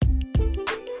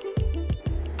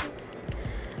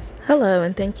Hello,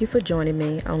 and thank you for joining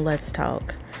me on Let's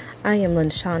Talk. I am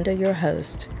Lanshonda, your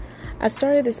host. I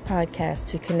started this podcast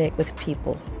to connect with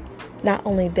people. Not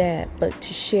only that, but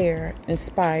to share,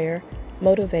 inspire,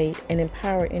 motivate, and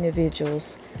empower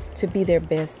individuals to be their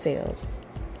best selves.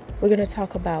 We're going to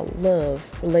talk about love,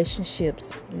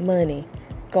 relationships, money,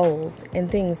 goals,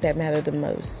 and things that matter the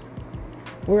most.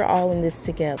 We're all in this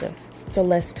together, so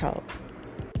let's talk.